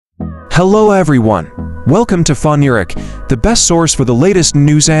Hello everyone! Welcome to Phonieric, the best source for the latest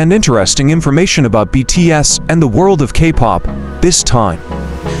news and interesting information about BTS and the world of K-pop. This time,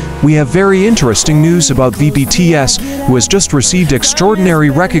 we have very interesting news about BTS, who has just received extraordinary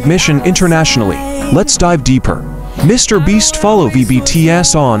recognition internationally. Let's dive deeper. Mr. Beast follow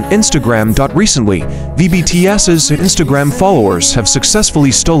BTS on Instagram. Recently, BTS's Instagram followers have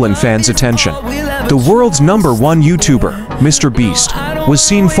successfully stolen fans' attention. The world's #1 YouTuber, Mr. Beast, was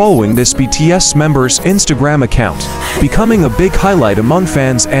seen following this BTS member's Instagram account, becoming a big highlight among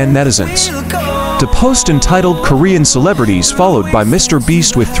fans and netizens. The post entitled "Korean Celebrities Followed by Mr.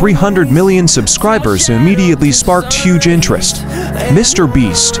 Beast with 300 million subscribers" immediately sparked huge interest. Mr.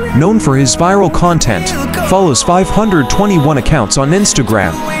 Beast, known for his viral content, follows 521 accounts on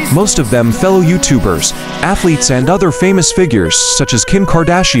Instagram, most of them fellow YouTubers, athletes and other famous figures such as Kim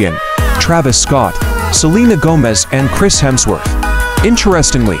Kardashian, Travis Scott, Selena Gomez and Chris Hemsworth.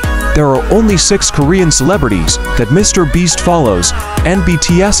 Interestingly, there are only 6 Korean celebrities that Mr. Beast follows, and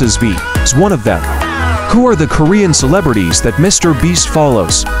BTS's V is one of them. Who are the Korean celebrities that Mr. Beast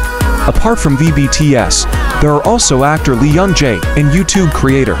follows? Apart from BTS, there are also actor Lee Young-jae and YouTube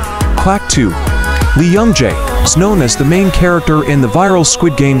creator Quack2. Lee Young-jae is known as the main character in the viral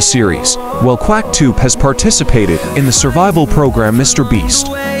Squid Game series, while Quack2 has participated in the survival program Mr. Beast.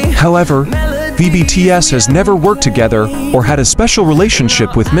 However, BTS has never worked together or had a special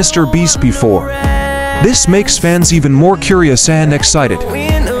relationship with Mr. Beast before. This makes fans even more curious and excited.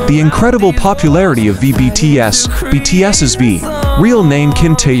 The incredible popularity of BTS's V, real name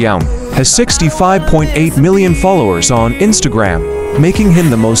Kim Taehyung, has 65.8 million followers on Instagram, making him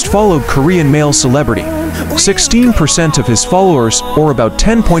the most followed Korean male celebrity. 16% of his followers, or about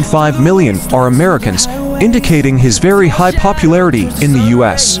 10.5 million, are Americans, indicating his very high popularity in the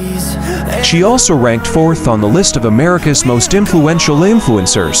US. She also ranked 4th on the list of America's most influential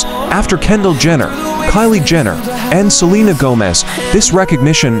influencers, after Kendall Jenner, Kylie Jenner, and Selena Gomez. This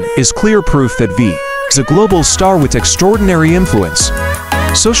recognition is clear proof that V is a global star with extraordinary influence.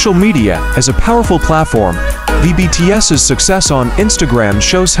 Social media as a powerful platform. BTS's success on Instagram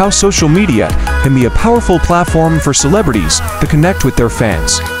shows how social media can be a powerful platform for celebrities to connect with their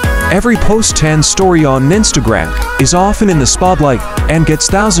fans. Every post and story on Instagram is often in the spotlight and gets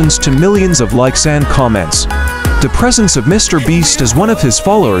thousands to millions of likes and comments. The presence of Mr. Beast as one of his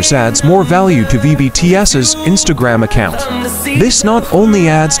followers adds more value to BTS's Instagram account. This not only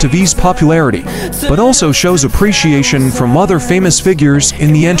adds to V's popularity, but also shows appreciation from other famous figures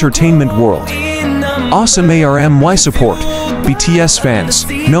in the entertainment world. Awesome ARMY support. BTS fans,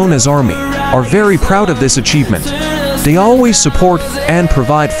 known as ARMY, are very proud of this achievement. They always support and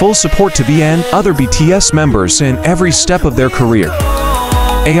provide full support to V and other BTS members in every step of their career.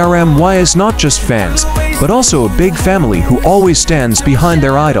 ARMY is not just fans, but also a big family who always stands behind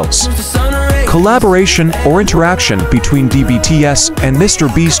their idols. Collaboration or interaction between BTS and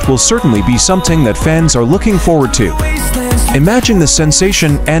Mr. Beast will certainly be something that fans are looking forward to. Imagine the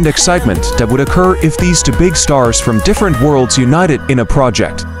sensation and excitement that would occur if these two big stars from different worlds united in a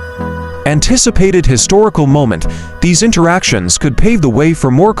project. Anticipated historical moment, these interactions could pave the way for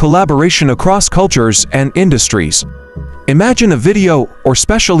more collaboration across cultures and industries. Imagine a video or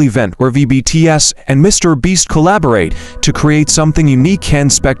special event where BTS and Mr. Beast collaborate to create something unique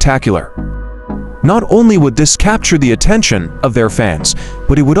and spectacular. Not only would this capture the attention of their fans,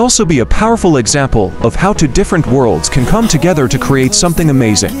 but it would also be a powerful example of how two different worlds can come together to create something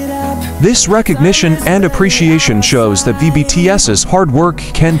amazing. This recognition and appreciation shows that BTS's hard work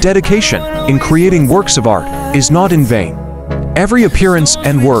and dedication in creating works of art is not in vain. Every appearance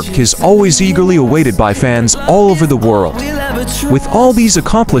and work is always eagerly awaited by fans all over the world. With all these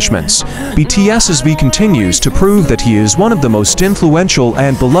accomplishments, BTS's V continues to prove that he is one of the most influential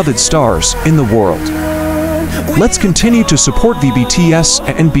and beloved stars in the world. Let's continue to support BTS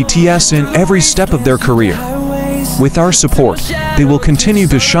and BTS in every step of their career. With our support, they will continue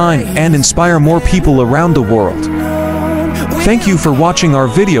to shine and inspire more people around the world. Thank you for watching our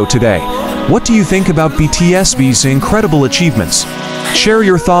video today. What do you think about BTS's incredible achievements? Share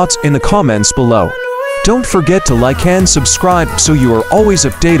your thoughts in the comments below. Don't forget to like and subscribe so you are always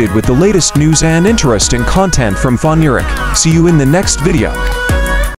updated with the latest news and interesting content from Phonieric. See you in the next video.